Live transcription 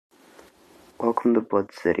Welcome to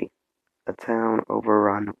Blood City, a town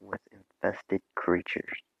overrun with infested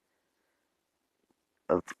creatures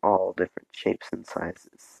of all different shapes and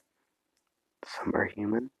sizes. Some are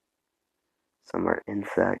human, some are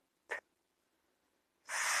insect,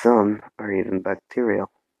 some are even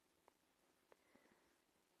bacterial.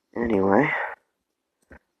 Anyway,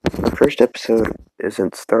 the first episode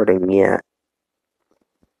isn't starting yet.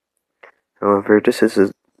 However, this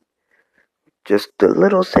is just a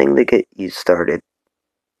little thing to get you started.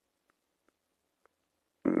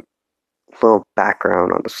 A little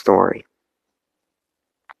background on the story.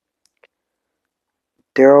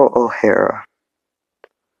 Daryl O'Hara.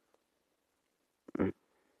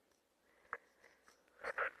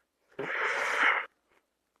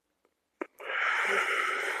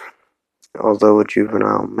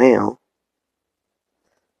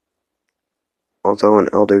 Although an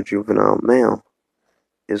elder juvenile male,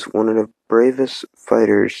 is one of the bravest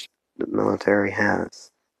fighters the military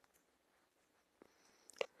has.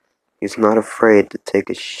 He's not afraid to take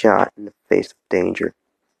a shot in the face of danger.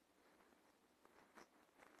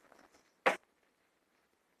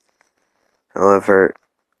 However,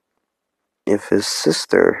 if his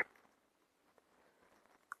sister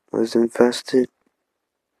was infested,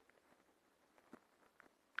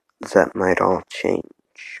 that might all change.